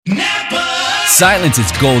Silence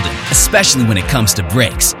is golden, especially when it comes to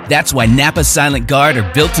brakes. That's why Napa Silent Guard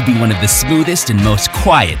are built to be one of the smoothest and most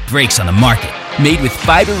quiet brakes on the market. Made with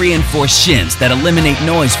fiber-reinforced shims that eliminate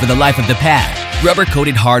noise for the life of the pad,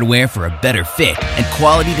 rubber-coated hardware for a better fit, and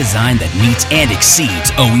quality design that meets and exceeds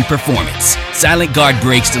OE performance. Silent Guard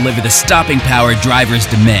brakes deliver the stopping power drivers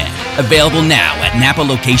demand. Available now at Napa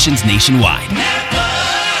locations nationwide.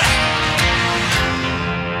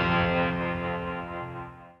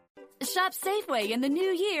 Shop Safeway in the new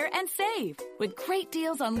year and save with great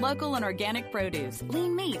deals on local and organic produce,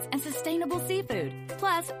 lean meats, and sustainable seafood.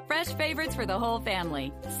 Plus, fresh favorites for the whole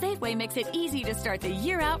family. Safeway makes it easy to start the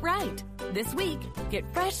year out right. This week,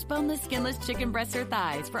 get fresh boneless, skinless chicken breasts or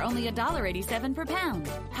thighs for only $1.87 per pound.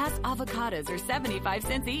 Hass avocados are 75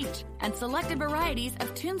 cents each. And selected varieties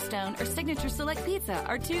of Tombstone or Signature Select Pizza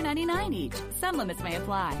are $2.99 each. Some limits may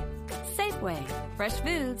apply. Safeway. Fresh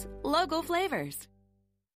foods. Local flavors.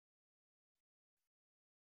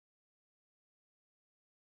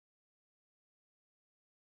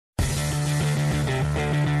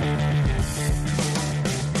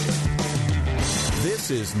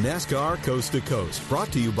 This is NASCAR Coast to Coast,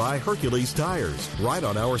 brought to you by Hercules Tires, right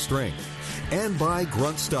on our strength, and by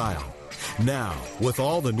Grunt Style. Now, with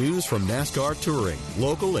all the news from NASCAR touring,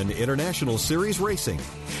 local and international series racing,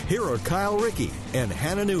 here are Kyle Rickey and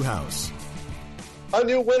Hannah Newhouse. A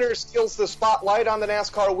new winner steals the spotlight on the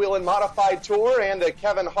NASCAR Wheel and Modified Tour, and the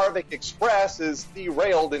Kevin Harvick Express is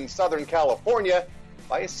derailed in Southern California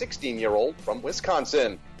by a 16-year-old from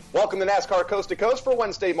Wisconsin. Welcome to NASCAR Coast to Coast for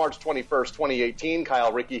Wednesday, March 21st, 2018.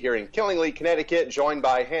 Kyle Rickey here in Killingly, Connecticut, joined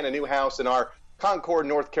by Hannah Newhouse in our Concord,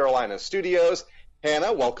 North Carolina studios.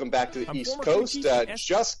 Hannah, welcome back to the East Coast.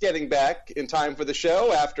 Just getting back in time for the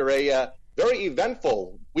show after a very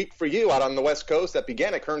eventful week for you out on the West Coast that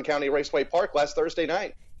began at Kern County Raceway Park last Thursday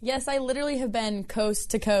night. Yes, I literally have been coast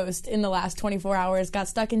to coast in the last 24 hours. Got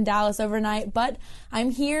stuck in Dallas overnight, but I'm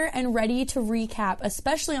here and ready to recap,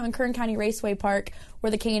 especially on Kern County Raceway Park, where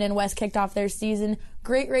the K&N West kicked off their season.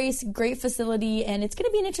 Great race, great facility, and it's going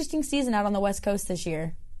to be an interesting season out on the West Coast this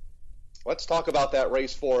year. Let's talk about that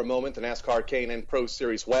race for a moment. The NASCAR K&N Pro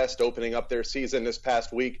Series West opening up their season this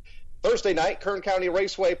past week. Thursday night, Kern County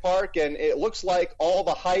Raceway Park, and it looks like all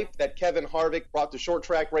the hype that Kevin Harvick brought to short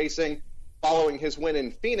track racing following his win in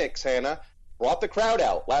Phoenix, Hannah, brought the crowd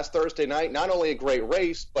out last Thursday night. Not only a great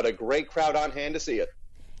race, but a great crowd on hand to see it.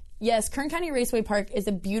 Yes, Kern County Raceway Park is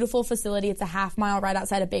a beautiful facility. It's a half mile right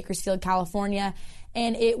outside of Bakersfield, California,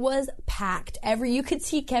 and it was packed. You could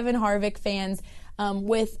see Kevin Harvick fans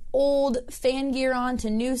with old fan gear on to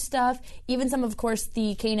new stuff. Even some, of course,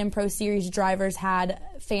 the K&N Pro Series drivers had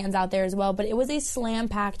fans out there as well. But it was a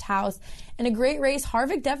slam-packed house and a great race.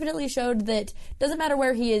 Harvick definitely showed that doesn't matter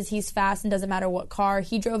where he is, he's fast, and doesn't matter what car.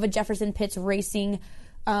 He drove a Jefferson Pitts Racing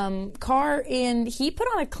car, and he put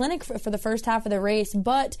on a clinic for the first half of the race.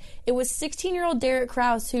 But it was 16-year-old Derek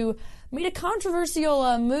Kraus who made a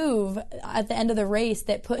controversial move at the end of the race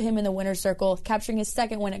that put him in the winner's circle, capturing his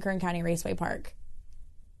second win at Kern County Raceway Park.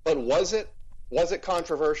 But was it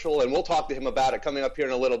controversial? And we'll talk to him about it coming up here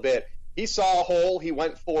in a little bit. He saw a hole. He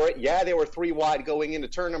went for it. Yeah, they were 3 wide going into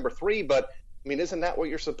turn number 3, but, I mean, isn't that what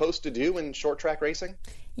you're supposed to do in short track racing?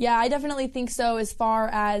 Yeah, I definitely think so. As far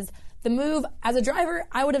as the move, as a driver,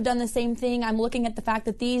 I would have done the same thing. I'm looking at the fact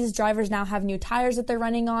that these drivers now have new tires that they're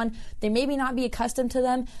running on. They maybe not be accustomed to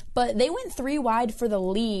them, but they went 3 wide for the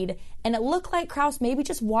lead, and it looked like Kraus maybe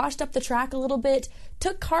just washed up the track a little bit,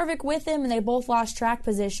 took Harvick with him, and they both lost track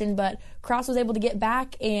position, but Kraus was able to get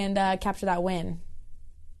back and capture that win.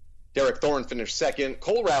 Derek Thorne finished second.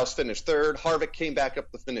 Cole Rouse finished third. Harvick came back up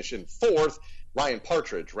the finish in fourth. Ryan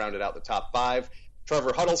Partridge rounded out the top 5.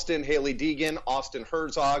 Trevor Huddleston, Haley Deegan, Austin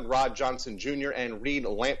Herzog, Rod Johnson Jr., and Reed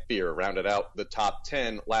Lamphere rounded out the top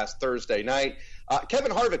 10 last Thursday night.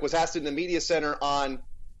 Kevin Harvick was asked in the media center on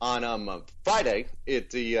Friday at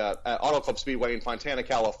the Auto Club Speedway in Fontana,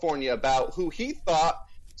 California, about who he thought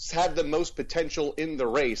had the most potential in the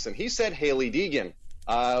race, and he said Haley Deegan.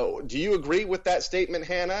 Do you agree with that statement,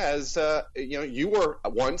 Hannah? As you were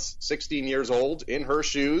once 16 years old in her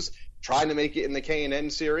shoes, trying to make it in the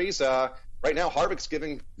K&N series. Right now, Harvick's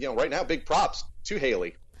giving, big props to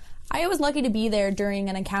Haley. I was lucky to be there during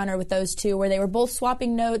an encounter with those two where they were both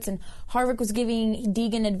swapping notes, and Harvick was giving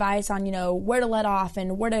Deegan advice on, where to let off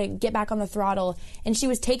and where to get back on the throttle. And she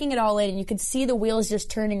was taking it all in, and you could see the wheels just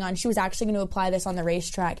turning on. She was actually going to apply this on the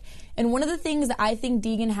racetrack. And one of the things that I think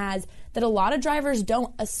Deegan has that a lot of drivers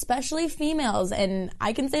don't, especially females, and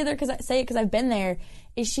I can say it because I've been there,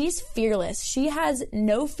 is she's fearless. She has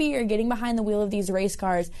no fear getting behind the wheel of these race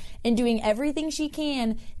cars and doing everything she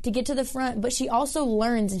can to get to the front, but she also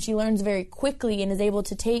learns, and she learns very quickly and is able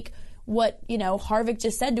to take what, Harvick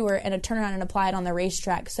just said to her and turn around and apply it on the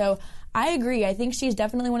racetrack. So I agree. I think she's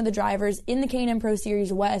definitely one of the drivers in the K&N Pro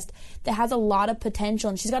Series West that has a lot of potential,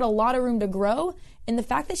 and she's got a lot of room to grow. And the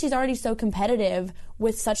fact that she's already so competitive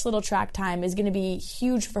with such little track time is going to be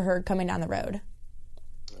huge for her coming down the road.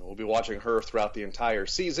 We'll be watching her throughout the entire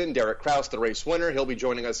season. Derek Kraus, the race winner, he'll be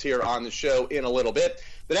joining us here on the show in a little bit.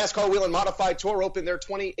 The NASCAR Wheel and Modified Tour opened their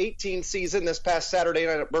 2018 season this past Saturday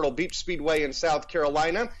night at Myrtle Beach Speedway in South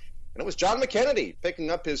Carolina. And it was John McKennedy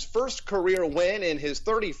picking up his first career win in his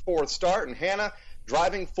 34th start. And Hannah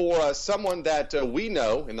driving for someone that we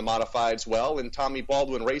know in the Modifieds well, in Tommy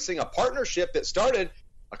Baldwin Racing, a partnership that started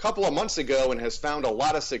a couple of months ago and has found a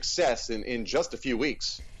lot of success in just a few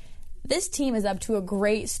weeks. This team is up to a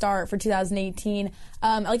great start for 2018.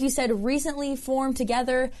 Like you said, recently formed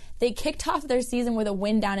together. They kicked off their season with a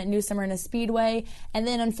win down at New Smyrna Speedway, and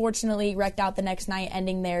then unfortunately wrecked out the next night,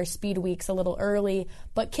 ending their speed weeks a little early.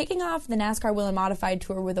 But kicking off the NASCAR Wheel and Modified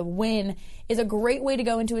Tour with a win is a great way to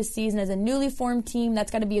go into a season as a newly formed team.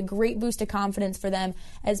 That's got to be a great boost of confidence for them,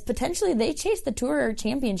 as potentially they chase the Tour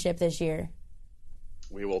Championship this year.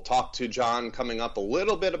 We will talk to John coming up a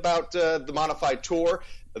little bit about the Modified Tour.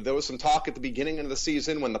 There was some talk at the beginning of the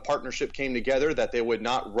season when the partnership came together that they would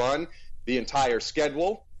not run the entire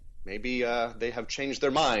schedule. Maybe they have changed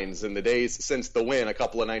their minds in the days since the win a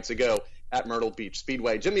couple of nights ago at Myrtle Beach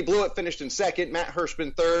Speedway. Jimmy Blewett finished in second, Matt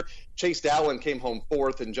Hirschman third, Chase Dowling came home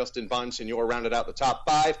fourth, and Justin Bonsignor rounded out the top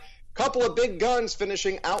five. Couple of big guns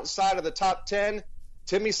finishing outside of the top 10.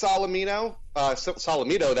 Timmy Solomito,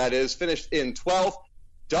 that is, finished in 12th.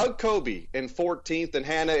 Doug Coby in 14th, and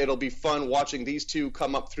Hannah, it'll be fun watching these two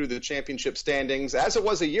come up through the championship standings. As it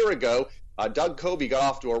was a year ago, Doug Coby got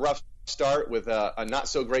off to a rough start with a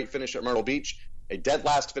not-so-great finish at Myrtle Beach, a dead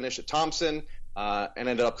last finish at Thompson, and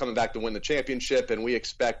ended up coming back to win the championship, and we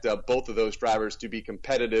expect both of those drivers to be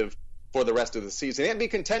competitive for the rest of the season and be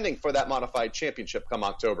contending for that modified championship come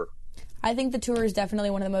October. I think the Tour is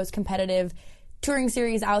definitely one of the most competitive touring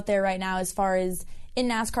series out there right now as far as in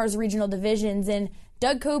NASCAR's regional divisions, and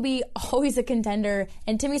Doug Coby, always a contender,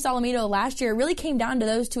 and Timmy Solomito last year really came down to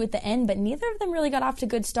those two at the end, but neither of them really got off to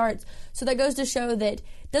good starts. So that goes to show that it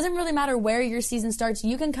doesn't really matter where your season starts.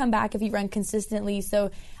 You can come back if you run consistently. So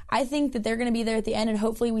I think that they're going to be there at the end, and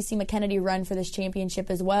hopefully we see McKennedy run for this championship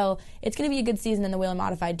as well. It's going to be a good season in the Wheel and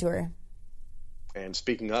Modified Tour. And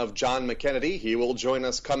speaking of John McKennedy, he will join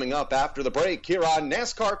us coming up after the break here on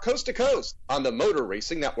NASCAR Coast to Coast on the Motor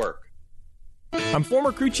Racing Network. I'm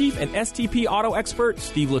former crew chief and STP auto expert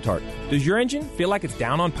Steve Letarte. Does your engine feel like it's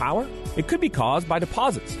down on power? It could be caused by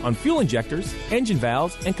deposits on fuel injectors, engine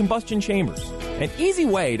valves, and combustion chambers. An easy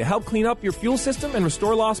way to help clean up your fuel system and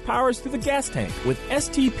restore lost power is through the gas tank with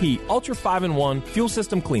STP Ultra 5-in-1 Fuel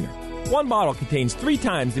System Cleaner. One bottle contains 3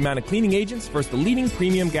 times the amount of cleaning agents versus the leading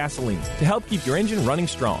premium gasoline to help keep your engine running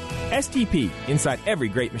strong. STP, inside every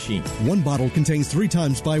great machine. One bottle contains 3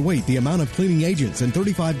 times by weight the amount of cleaning agents and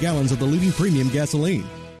 35 gallons of the leading premium gasoline.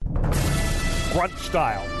 Grunt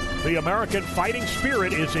Style. The American fighting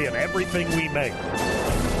spirit is in everything we make.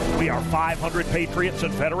 We are 500 patriots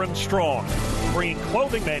and veterans strong, bringing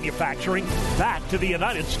clothing manufacturing back to the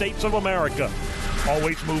United States of America.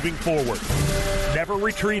 Always moving forward, never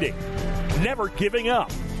retreating, never giving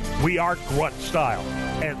up. We are Grunt Style,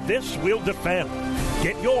 and this we'll defend.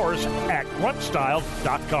 Get yours at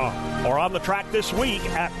gruntstyle.com or on the track this week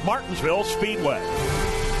at Martinsville Speedway.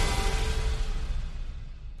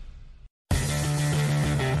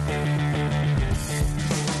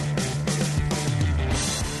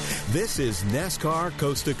 This is NASCAR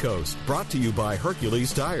Coast to Coast, brought to you by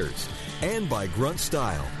Hercules Tires and by Grunt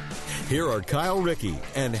Style. Here are Kyle Rickey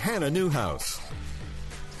and Hannah Newhouse.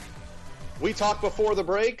 We talked before the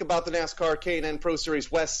break about the NASCAR K&N Pro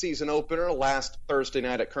Series West season opener last Thursday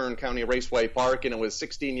night at Kern County Raceway Park, and it was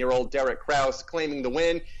 16-year-old Derek Kraus claiming the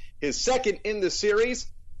win, his second in the series,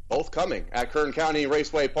 both coming at Kern County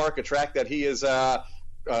Raceway Park, a track that he has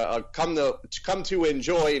come to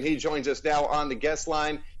enjoy, and he joins us now on the guest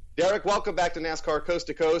line. Derek, welcome back to NASCAR Coast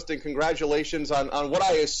to Coast, and congratulations on what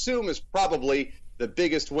I assume is probably the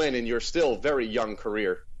biggest win in your still very young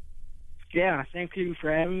career. Yeah, thank you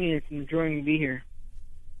for having me. It's enjoying to be here.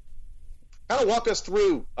 Kind of walk us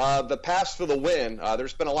through the pass for the win.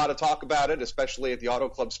 There's been a lot of talk about it, especially at the Auto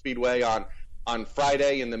Club Speedway on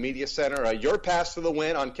Friday in the Media Center. Your pass for the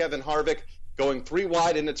win on Kevin Harvick going 3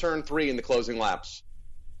 wide into turn 3 in the closing laps.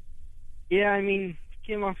 Yeah, I mean,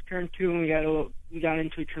 came off turn 2 and we got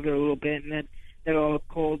into each other a little bit, and that all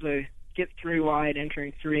called to get 3 wide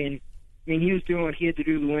entering 3, and I mean, he was doing what he had to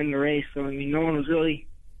do to win the race, so I mean,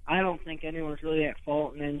 I don't think anyone was really at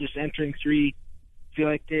fault, and then just entering 3, feel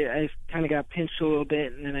like I kind of got pinched a little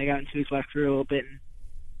bit, and then I got into his left rear a little bit and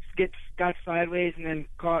got sideways and then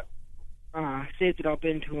caught, saved it up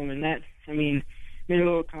into him. And that, made a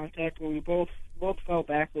little contact where we both fell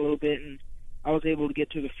back a little bit, and I was able to get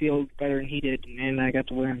to the field better than he did, and I got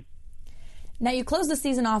the win. Now, you closed the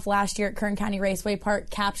season off last year at Kern County Raceway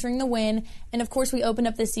Park, capturing the win. And, of course, we opened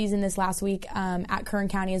up this season this last week at Kern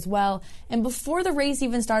County as well. And before the race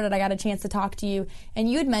even started, I got a chance to talk to you.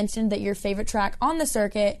 And you had mentioned that your favorite track on the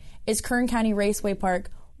circuit is Kern County Raceway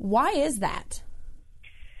Park. Why is that?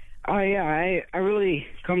 I really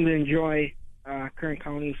come to enjoy Kern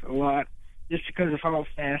County a lot just because of how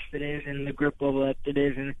fast it is and the grip level that it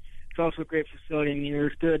is. And it's also a great facility.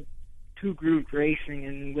 There's good two-grouped racing,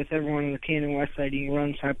 and with everyone in the Canyon West side, you can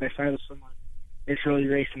run side by side with someone. It's really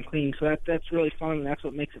racing clean, so that's really fun, and that's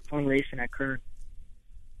what makes it fun racing at Kern.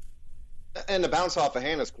 And to bounce off of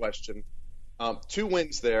Hannah's question, 2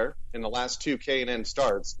 wins there in the last 2 K&N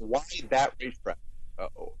starts. Why that racetrack?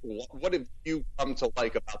 What have you come to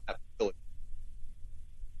like about that facility?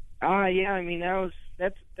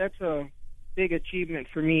 That's a big achievement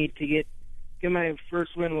for me to get my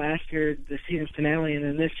first win last year, the season finale, and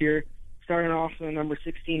then this year, starting off with number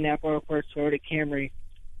 16 Napa Auto Parts Toyota Camry.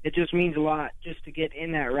 It just means a lot just to get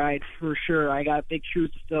in that ride for sure. I got big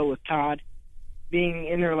shoes to fill with Todd being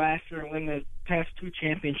in there last year and win the past 2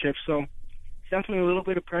 championships. So it's definitely a little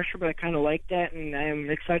bit of pressure, but I kind of like that, and I'm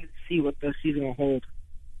excited to see what the season will hold.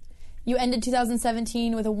 You ended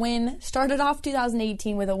 2017 with a win, started off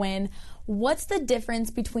 2018 with a win. What's the difference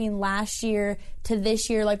between last year to this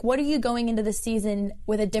year? Like, what are you going into the season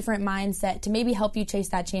with a different mindset to maybe help you chase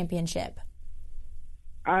that championship?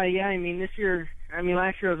 This year,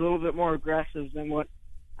 last year I was a little bit more aggressive than what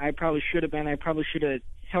I probably should have been. I probably should have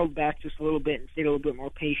held back just a little bit and stayed a little bit more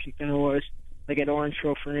patient than I was. Like at Orange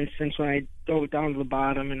Show, for instance, when I dove down to the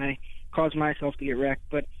bottom and I caused myself to get wrecked.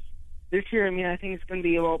 But this year, I think it's going to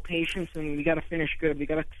be about patience, and we got to finish good. We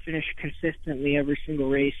got to finish consistently every single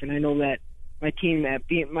race, and I know that my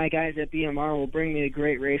guys at BMR will bring me a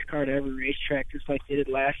great race car to every racetrack, just like they did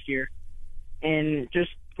last year. And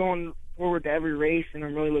just going forward to every race, and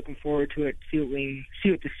I'm really looking forward to it. See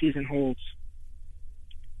what the season holds.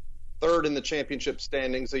 3rd in the championship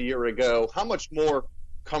standings a year ago. How much more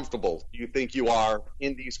comfortable do you think you are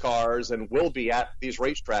in these cars and will be at these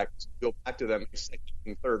racetracks? Go back to them a 2nd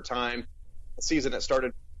and 3rd time. The season that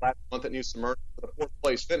started last month at New Smyrna with a 4th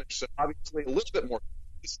place finish, so obviously a little bit more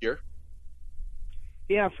this year.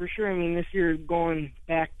 Yeah, for sure. This year going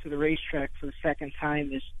back to the racetrack for the 2nd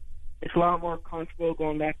time it's a lot more comfortable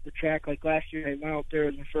going back to the track. Like last year, I went out there,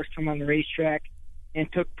 it was my first time on the racetrack,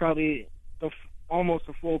 and took probably almost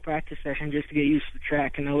a full practice session just to get used to the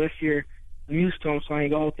track. And now this year, I'm used to them, so I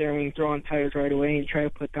go out there and we can throw on tires right away and try to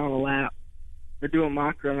put down a lap or do a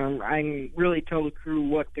mock run. I can really tell the crew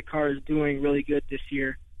what the car is doing really good this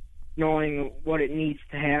year, knowing what it needs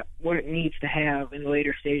to have in the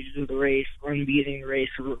later stages of the race or in beating the race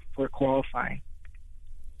for qualifying.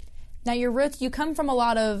 Now, you come from a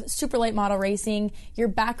lot of super late model racing. Your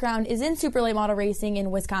background is in super late model racing in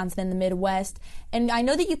Wisconsin and the Midwest. And I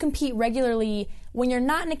know that you compete regularly when you're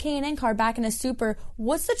not in a K&N car, back in a super.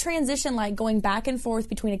 What's the transition like going back and forth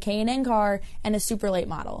between a K&N car and a super late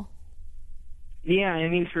model? Yeah,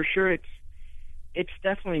 for sure it's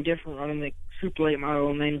definitely different running the super late model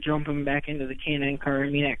and then jumping back into the K&N car.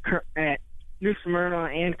 At New Smyrna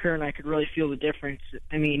and Kern, I could really feel the difference.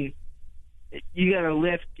 You gotta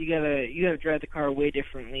lift, you gotta drive the car way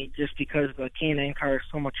differently just because the K&N car is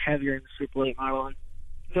so much heavier in the super late model. And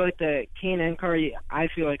I feel like the K&N car, I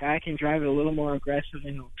feel like I can drive it a little more aggressive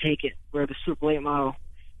and it'll take it, where the super late model,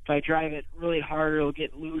 if I drive it really hard, it'll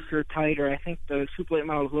get looser, tighter. I think the super late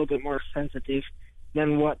model is a little bit more sensitive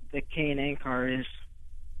than what the K&N car is.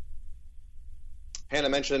 Hannah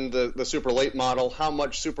mentioned the super late model. How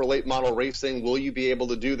much super late model racing will you be able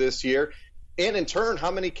to do this year? And in turn,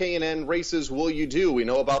 how many K&N races will you do? We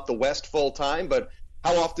know about the West full time, but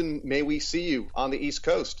how often may we see you on the East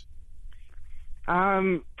Coast?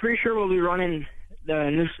 I'm pretty sure we'll be running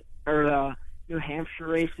the New Hampshire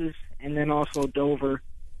races, and then also Dover,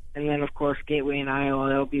 and then of course Gateway and Iowa.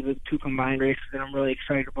 That'll be the 2 combined races that I'm really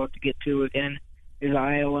excited about to get to again. There's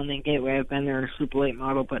Iowa and then Gateway. I've been there in a super late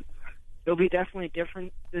model, but it'll be definitely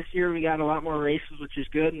different this year. We got a lot more races, which is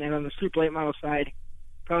good, and then on the super late model side,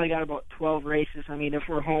 probably got about 12 races. If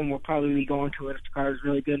we're home, we'll probably be going to it if the car is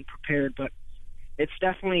really good and prepared. But it's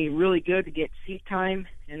definitely really good to get seat time,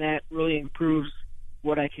 and that really improves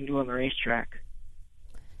what I can do on the racetrack.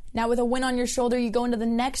 Now, with a win on your shoulder, you go into the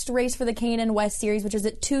next race for the K&N West Series, which is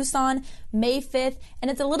at Tucson, May 5th,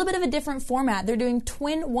 and it's a little bit of a different format. They're doing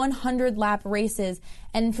twin 100-lap races,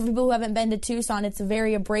 and for people who haven't been to Tucson, it's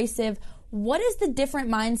very abrasive. What is the different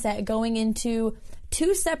mindset going into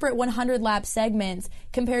two separate 100-lap segments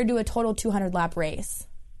compared to a total 200-lap race?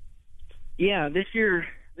 Yeah, this year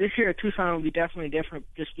at Tucson will be definitely different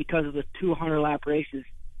just because of the 200-lap races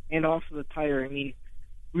and also the tire. I mean,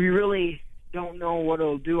 we really don't know what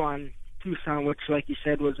it'll do on Tucson, which, like you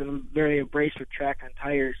said, was a very abrasive track on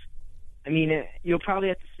tires. I mean, you'll probably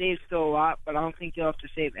have to save still a lot, but I don't think you'll have to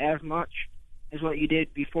save as much as what you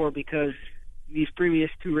did before, because these previous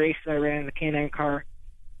two races I ran in the K&N car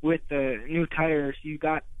with the new tires, you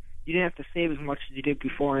didn't have to save as much as you did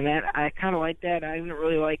before, and that I kind of like that. I didn't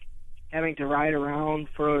really like having to ride around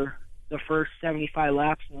for the first 75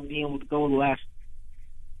 laps and then being able to go the last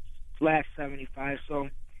 75. So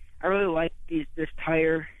I really like this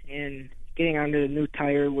tire and getting onto the new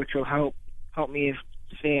tire, which will help me if,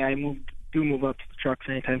 say, I do move up to the trucks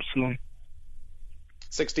anytime soon.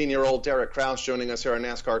 16-year-old Derek Kraus joining us here on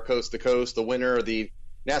NASCAR Coast to Coast, the winner of the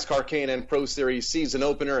NASCAR K&N Pro Series season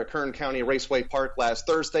opener at Kern County Raceway Park last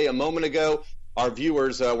Thursday. A moment ago, our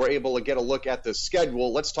viewers were able to get a look at the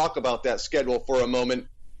schedule. Let's talk about that schedule for a moment.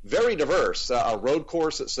 Very diverse. A road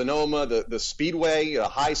course at Sonoma, the Speedway,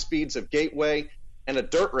 high speeds of Gateway, and a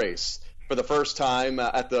dirt race for the first time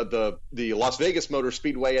at the Las Vegas Motor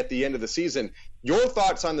Speedway at the end of the season. Your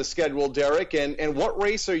thoughts on the schedule, Derek, and what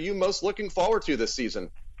race are you most looking forward to this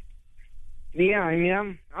season? Yeah, I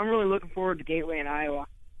mean, I'm really looking forward to Gateway and Iowa.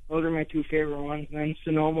 Those are my two favorite ones. And then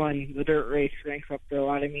Sonoma and the dirt race ranks up there a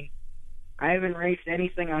lot. I mean, I haven't raced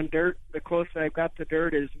anything on dirt. The closest I've got to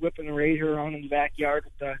dirt is whipping the Razor around in the backyard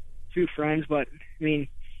with two friends. But, I mean,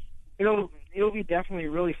 it'll be definitely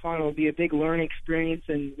really fun. It'll be a big learning experience,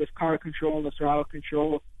 and with car control and the throttle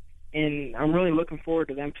control. And I'm really looking forward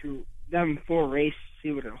to them for a race,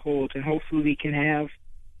 see what it holds. And hopefully we can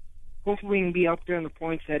be up there in the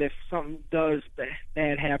points that if something does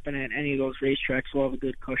bad happen at any of those racetracks, we'll have a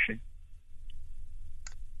good cushion.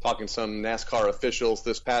 Talking to some NASCAR officials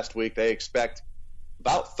this past week, they expect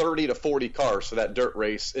about 30 to 40 cars for that dirt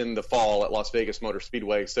race in the fall at Las Vegas Motor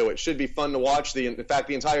Speedway. So it should be fun to watch. In fact,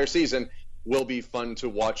 the entire season will be fun to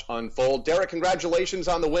watch unfold. Derek, congratulations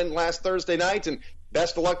on the win last Thursday night, and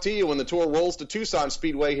best of luck to you when the tour rolls to Tucson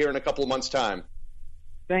Speedway here in a couple of months' time.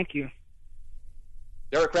 Thank you.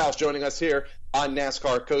 Derek Kraus joining us here on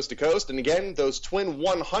NASCAR Coast to Coast. And again, those twin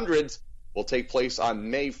 100s will take place on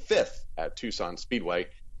May 5th at Tucson Speedway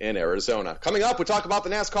in Arizona. Coming up, we talk about the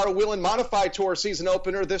NASCAR Whelen Modified Tour season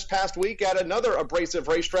opener this past week at another abrasive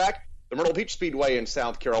racetrack, the Myrtle Beach Speedway in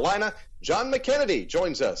South Carolina. John McKennedy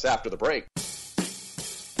joins us after the break.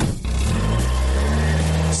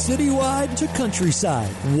 Citywide to countryside,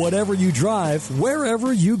 whatever you drive,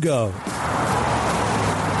 wherever you go.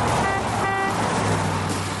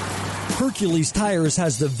 Hercules Tires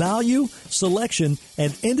has the value, selection,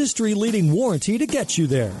 and industry-leading warranty to get you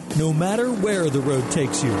there, no matter where the road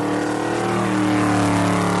takes you.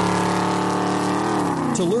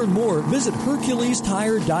 To learn more, visit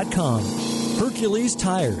HerculesTire.com. Hercules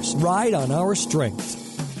Tires, ride on our strength.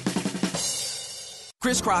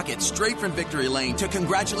 Chris Crockett, straight from Victory Lane, to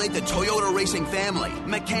congratulate the Toyota racing family,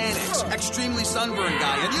 mechanics, extremely sunburned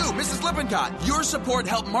guy, and you, Mrs. Lippincott. Your support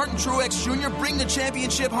helped Martin Truex Jr. bring the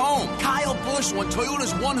championship home. Kyle Busch won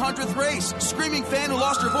Toyota's 100th race. Screaming fan who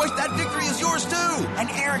lost her voice, that victory is yours too. And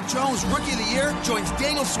Eric Jones, Rookie of the Year, joins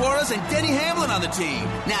Daniel Suarez and Denny Hamlin on the team.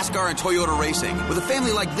 NASCAR and Toyota Racing. With a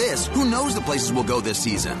family like this, who knows the places we'll go this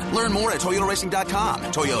season? Learn more at ToyotaRacing.com.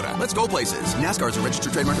 Toyota, let's go places. NASCAR is a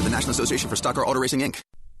registered trademark of the National Association for Stock Car Auto Racing, Inc.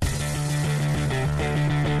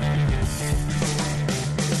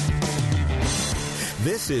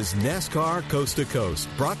 This is NASCAR Coast to Coast,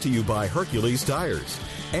 brought to you by Hercules Tires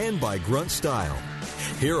and by Grunt Style.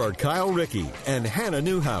 Here are Kyle Rickey and Hannah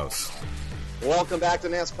Newhouse. Welcome back to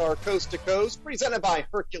NASCAR Coast to Coast, presented by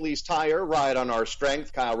Hercules Tire. Ride on our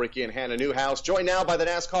strength. Kyle Rickey and Hannah Newhouse, joined now by the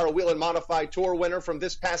NASCAR Whelen Modified Tour winner from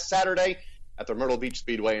this past Saturday at the Myrtle Beach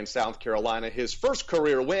Speedway in South Carolina. His first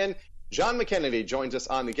career win. John McKennedy joins us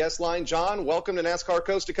on the guest line. John, welcome to NASCAR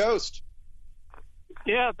Coast to Coast.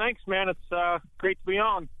 Yeah, thanks, man. It's great to be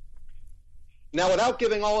on. Now, without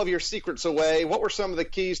giving all of your secrets away, what were some of the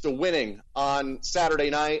keys to winning on Saturday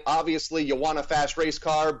night? Obviously, you want a fast race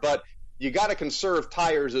car, but you got to conserve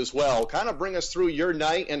tires as well. Kind of bring us through your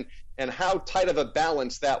night and how tight of a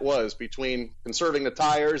balance that was between conserving the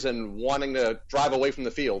tires and wanting to drive away from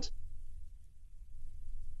the field.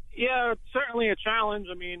 Yeah, it's certainly a challenge.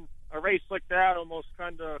 I mean, a race like that almost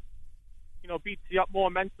kind of beats you up more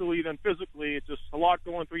mentally than physically. It's just a lot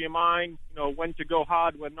going through your mind, when to go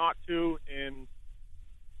hard, when not to. And,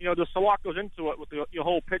 just a lot goes into it with your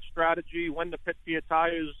whole pitch strategy, when to pit for your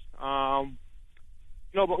tires.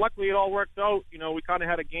 But luckily it all worked out. We kind of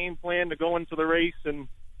had a game plan to go into the race and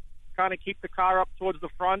kind of keep the car up towards the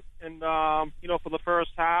front and, for the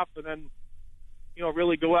first half, and then,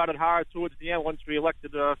 really go at it hard towards the end once we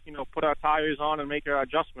elected to, put our tires on and make our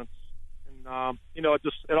adjustments. And,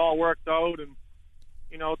 it all worked out. And,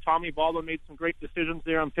 Tommy Baldwin made some great decisions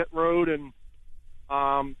there on pit road. And,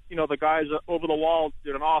 the guys over the wall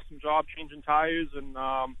did an awesome job changing tires and,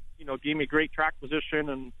 gave me great track position.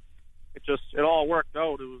 And it all worked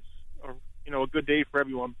out. It was, a good day for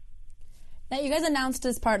everyone. Now, you guys announced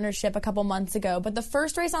this partnership a couple months ago, but the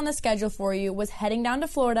first race on the schedule for you was heading down to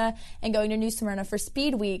Florida and going to New Smyrna for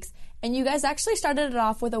Speed Weeks. And you guys actually started it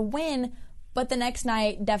off with a win, but the next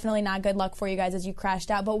night, definitely not good luck for you guys as you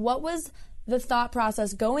crashed out. But what was the thought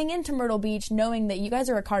process going into Myrtle Beach, knowing that you guys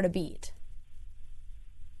are a car to beat?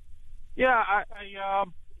 Yeah,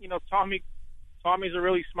 Tommy's a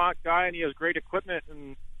really smart guy, and he has great equipment.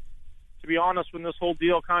 And to be honest, when this whole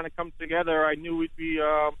deal kind of comes together, I knew we'd be,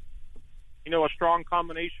 a strong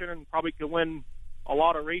combination and probably could win a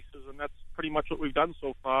lot of races. And that's pretty much what we've done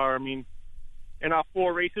so far. I mean, in our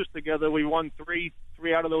 4 races together, we won three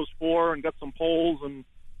out of those 4 and got some poles. And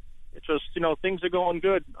it's just, things are going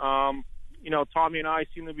good. Tommy and I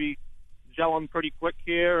seem to be gelling pretty quick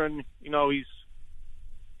here. And, he's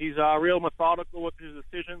real methodical with his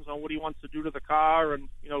decisions on what he wants to do to the car. And,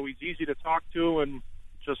 he's easy to talk to. And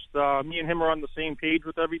just me and him are on the same page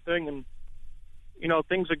with everything. And,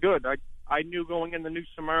 things are good. I knew going into New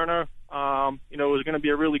Smyrna, it was going to be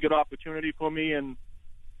a really good opportunity for me and,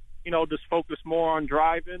 just focus more on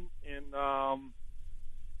driving. And,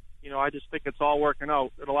 I just think it's all working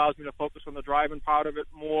out. It allows me to focus on the driving part of it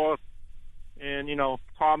more. And,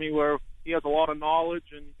 Tommy, where he has a lot of knowledge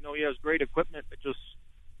and, he has great equipment, it just,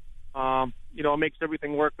 makes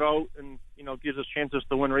everything work out and, gives us chances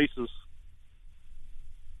to win races.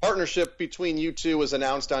 Partnership between you two was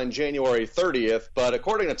announced on January 30th, but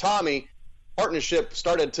according to Tommy, partnership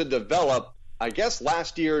started to develop, I guess,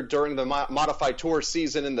 last year during the Modified Tour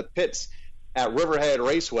season in the pits at Riverhead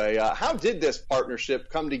Raceway. How did this partnership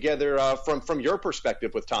come together from your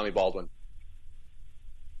perspective with Tommy Baldwin?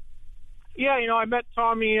 Yeah, I met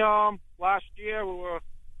Tommy last year. We were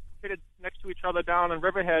pitted next to each other down in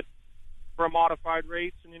Riverhead for a modified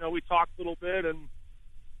race, and, we talked a little bit, and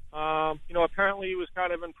apparently he was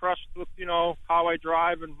kind of impressed with, how I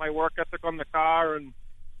drive and my work ethic on the car. And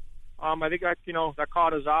I think that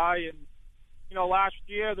caught his eye. And, last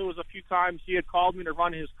year there was a few times he had called me to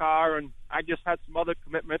run his car, and I just had some other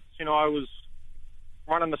commitments. I was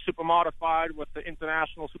running the Super Modified with the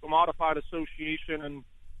International Super Modified Association, and,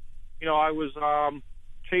 I was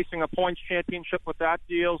chasing a points championship with that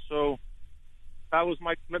deal. So that was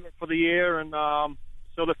my commitment for the year. And,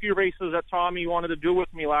 so the few races that Tommy wanted to do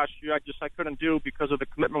with me last year, I couldn't do because of the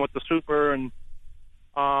commitment with the Super. And,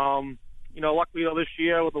 luckily this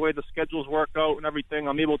year with the way the schedules work out and everything,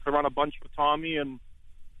 I'm able to run a bunch with Tommy. And,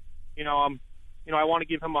 I want to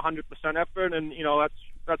give him 100% effort. And,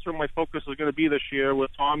 that's where my focus is going to be this year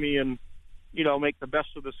with Tommy and, make the best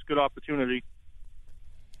of this good opportunity.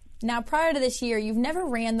 Now, prior to this year, you've never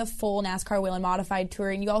ran the full NASCAR Wheel and Modified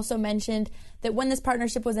Tour, and you also mentioned that when this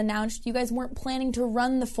partnership was announced, you guys weren't planning to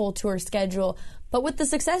run the full tour schedule. But with the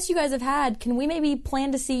success you guys have had, can we maybe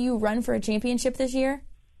plan to see you run for a championship this year?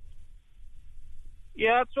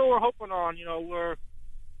 Yeah, that's what we're hoping on.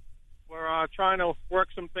 We're trying to work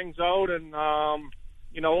some things out, and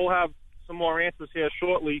we'll have some more answers here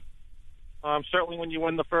shortly. Certainly, when you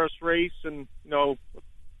win the first race, and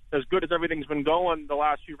as good as everything's been going the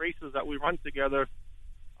last few races that we run together,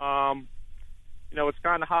 it's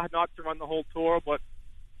kind of hard not to run the whole tour, but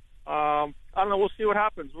I don't know. We'll see what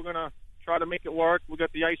happens. We're going to try to make it work. We've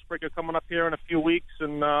got the icebreaker coming up here in a few weeks,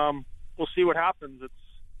 and we'll see what happens.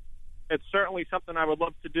 It's certainly something I would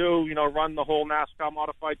love to do, run the whole NASCAR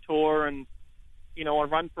Modified Tour and,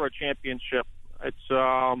 and run for a championship. It's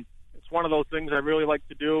one of those things I really like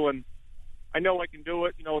to do, and I know I can do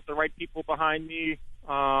it, with the right people behind me.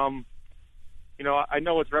 I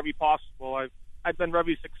know it's very possible. I've been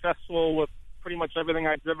very successful with pretty much everything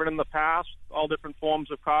I've driven in the past, all different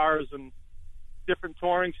forms of cars and different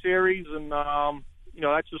touring series. And,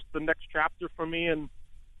 that's just the next chapter for me. And,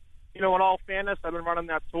 in all fairness, I've been running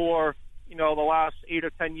that tour, the last 8 or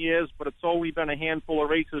 10 years, but it's only been a handful of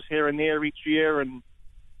races here and there each year. And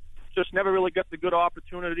just never really got the good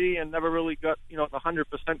opportunity and never really got, the 100%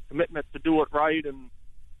 commitment to do it right. And,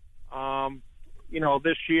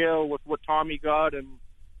 this year with what Tommy got and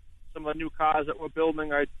some of the new cars that we're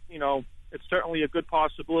building, it's certainly a good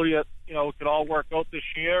possibility that, it could all work out this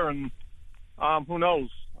year, and who knows?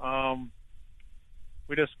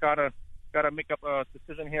 We just gotta make up a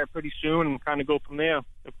decision here pretty soon and kind of go from there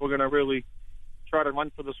if we're gonna really try to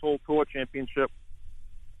run for this whole tour championship.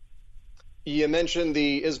 You mentioned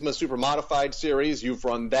the ISMA Super Modified Series. You've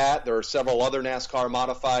run that. There are several other NASCAR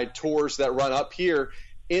Modified Tours that run up here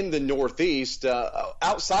in the Northeast.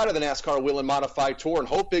 Outside of the NASCAR Whelen Modified Tour and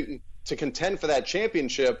hoping to contend for that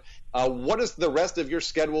championship, what does the rest of your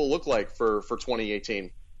schedule look like for 2018?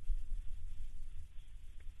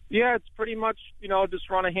 Yeah, it's pretty much, just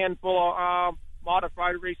run a handful of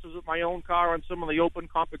modified races with my own car on some of the open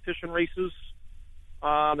competition races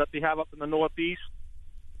that they have up in the Northeast.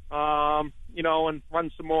 And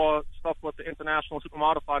run some more stuff with the International Super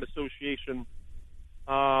Modified Association.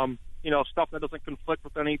 Stuff that doesn't conflict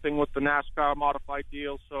with anything with the NASCAR modified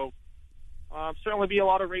deal. So, certainly be a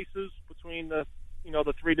lot of races between the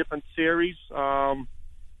three different series.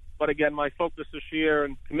 But again, my focus this year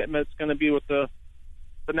and commitment is going to be with the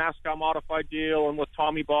NASCAR modified deal and with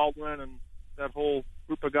Tommy Baldwin and that whole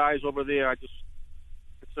group of guys over there.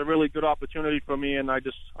 It's a really good opportunity for me, and I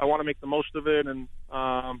want to make the most of it and,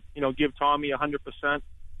 give Tommy 100%.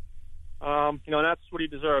 And that's what he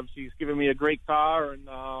deserves. He's given me a great car, and,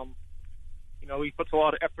 he puts a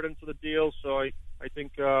lot of effort into the deal. So I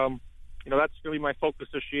think, that's really my focus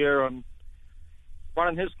this year on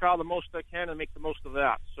running his car the most I can and make the most of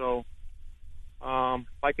that. So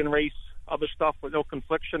if I can race other stuff with no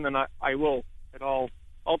confliction, then I will. It all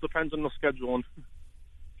depends on the schedule.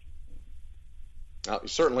 You're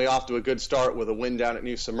certainly off to a good start with a win down at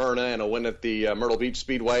New Smyrna and a win at the Myrtle Beach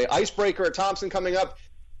Speedway. Icebreaker at Thompson coming up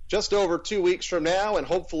just over 2 weeks from now, and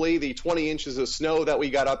hopefully the 20 inches of snow that we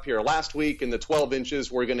got up here last week and the 12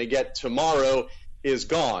 inches we're going to get tomorrow is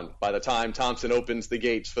gone by the time Thompson opens the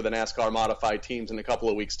gates for the NASCAR modified teams in a couple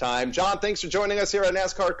of weeks' time. John, thanks for joining us here at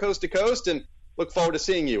NASCAR Coast to Coast, and look forward to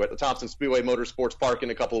seeing you at the Thompson Speedway Motorsports Park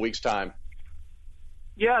in a couple of weeks' time.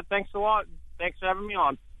 Yeah, thanks a lot. Thanks for having me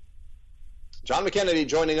on. John McKennedy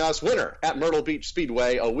joining us, winner at Myrtle Beach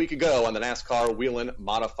Speedway a week ago on the NASCAR Whelen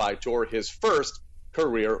Modified Tour, his first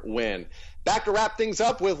career win. Back to wrap things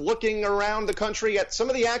up with looking around the country at some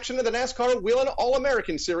of the action of the NASCAR Whelen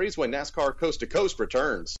All-American Series when NASCAR Coast to Coast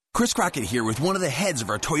returns. Chris Crockett here with one of the heads of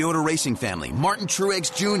our Toyota racing family, Martin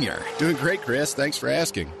Truex Jr. Doing great, Chris. Thanks for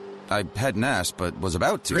asking. I hadn't asked, but was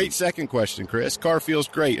about to. Great second question, Chris. Car feels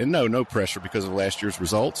great, and no pressure because of last year's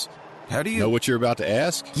results. How do you... Know what you're about to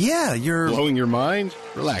ask? Yeah, you're... Blowing your mind?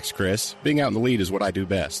 Relax, Chris. Being out in the lead is what I do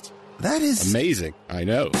best. That is... amazing. I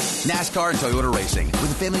know. NASCAR and Toyota Racing.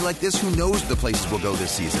 With a family like this, who knows the places we'll go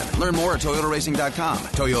this season? Learn more at ToyotaRacing.com.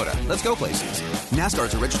 Toyota. Let's go places. NASCAR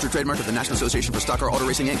is a registered trademark of the National Association for Stock Car Auto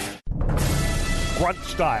Racing, Inc. Grunt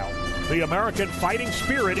Style. The American fighting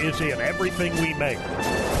spirit is in everything we make.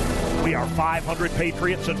 We are 500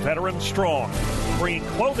 patriots and veterans strong, bringing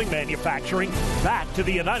clothing manufacturing back to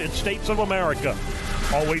the United States of America.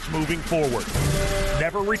 Always moving forward,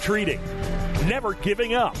 never retreating, never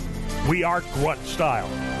giving up. We are Grunt Style,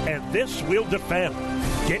 and this we'll defend.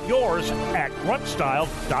 Get yours at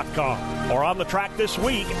gruntstyle.com or on the track this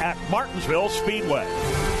week at Martinsville Speedway.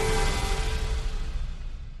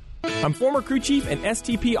 I'm former crew chief and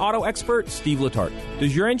STP auto expert Steve Letarte.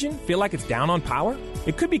 Does your engine feel like it's down on power?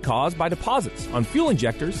 It could be caused by deposits on fuel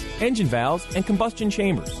injectors, engine valves, and combustion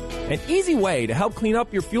chambers. An easy way to help clean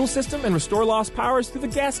up your fuel system and restore lost power is through the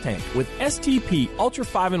gas tank with STP Ultra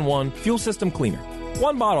 5-in-1 Fuel System Cleaner.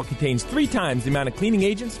 One bottle contains 3 times the amount of cleaning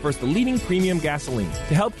agents versus the leading premium gasoline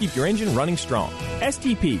to help keep your engine running strong.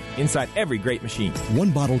 STP, inside every great machine. One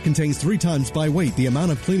bottle contains 3 times by weight the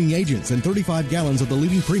amount of cleaning agents and 35 gallons of the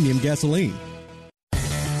leading premium gasoline.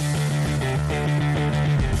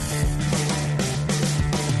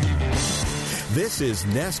 This is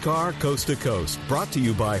NASCAR Coast to Coast, brought to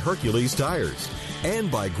you by Hercules Tires and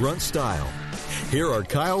by Grunt Style. Here are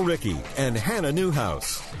Kyle Rickey and Hannah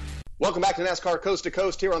Newhouse. Welcome back to NASCAR Coast to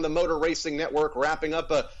Coast here on the Motor Racing Network, wrapping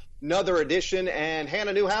up another edition. And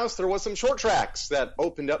Hannah Newhouse, there was some short tracks that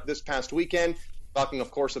opened up this past weekend. Talking, of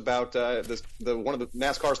course, about one of the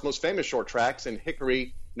NASCAR's most famous short tracks in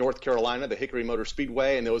Hickory, North Carolina, the Hickory Motor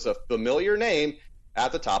Speedway, and there was a familiar name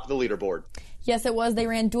at the top of the leaderboard. Yes, it was. They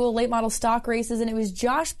ran dual late model stock races, and it was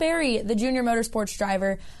Josh Berry, the junior motorsports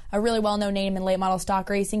driver, a really well-known name in late model stock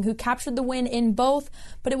racing, who captured the win in both.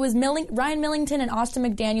 But it was Ryan Millington and Austin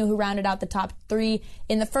McDaniel who rounded out the top 3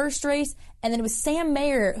 in the first race. And then it was Sam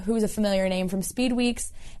Mayer, who was a familiar name from Speed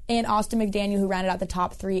Weeks, and Austin McDaniel who rounded out the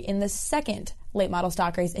top 3 in the second late model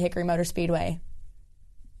stock race at Hickory Motor Speedway.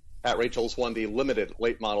 Pat Rachel's won the limited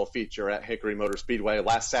late model feature at Hickory Motor Speedway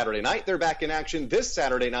last Saturday night. They're back in action this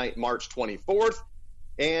Saturday night, March 24th.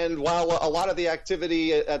 And while a lot of the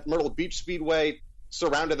activity at Myrtle Beach Speedway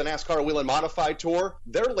surrounded the NASCAR Wheel and Modified Tour,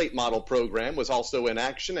 their late model program was also in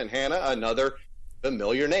action. And Hannah, another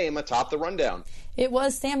familiar name atop the rundown. It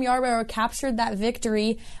was Sam Yarborough captured that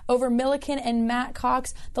victory over Milliken and Matt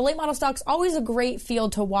Cox. The late model stock's always a great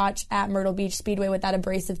field to watch at Myrtle Beach Speedway with that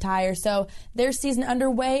abrasive tire. So their season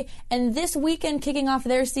underway, and this weekend kicking off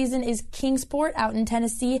their season is Kingsport out in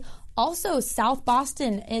Tennessee. Also, South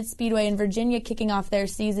Boston Speedway in Virginia kicking off their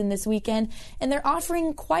season this weekend, and they're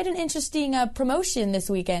offering quite an interesting promotion this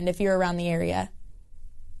weekend if you're around the area.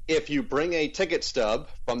 If you bring a ticket stub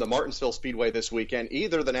from the Martinsville Speedway this weekend,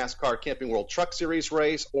 either the NASCAR Camping World Truck Series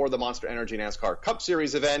race or the Monster Energy NASCAR Cup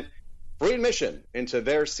Series event, free admission into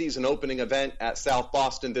their season opening event at South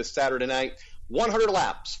Boston this Saturday night. 100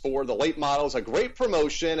 laps for the late models, a great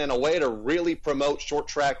promotion and a way to really promote short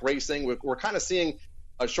track racing. We're kind of seeing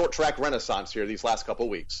a short track renaissance here these last couple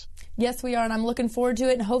of weeks. Yes, we are, and I'm looking forward to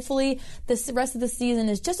it. And hopefully the rest of the season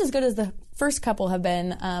is just as good as the first couple have been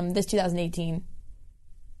this 2018.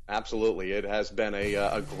 Absolutely. It has been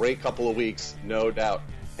a great couple of weeks, no doubt.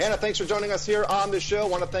 Hannah, thanks for joining us here on the show. I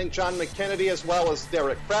want to thank John McKennedy as well as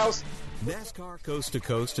Derek Krause. NASCAR Coast to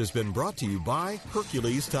Coast has been brought to you by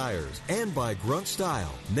Hercules Tires and by Grunt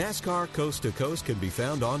Style. NASCAR Coast to Coast can be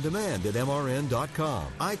found on demand at MRN.com,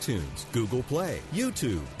 iTunes, Google Play,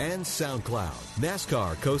 YouTube, and SoundCloud.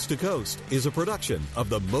 NASCAR Coast to Coast is a production of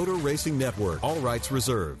the Motor Racing Network. All rights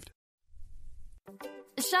reserved.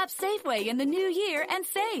 Shop Safeway in the new year and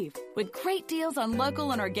save with great deals on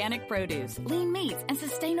local and organic produce, lean meats, and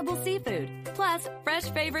sustainable seafood. Plus, fresh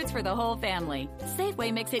favorites for the whole family.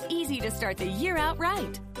 Safeway makes it easy to start the year out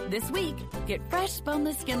right. This week, get fresh,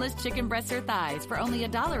 boneless, skinless chicken breasts or thighs for only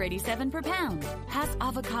 $1.87 per pound. Hass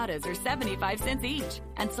avocados are 75 cents each.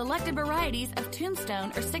 And selected varieties of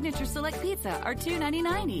Tombstone or Signature Select Pizza are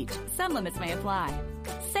 $2.99 each. Some limits may apply.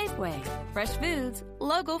 Safeway. Fresh foods,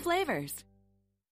 local flavors.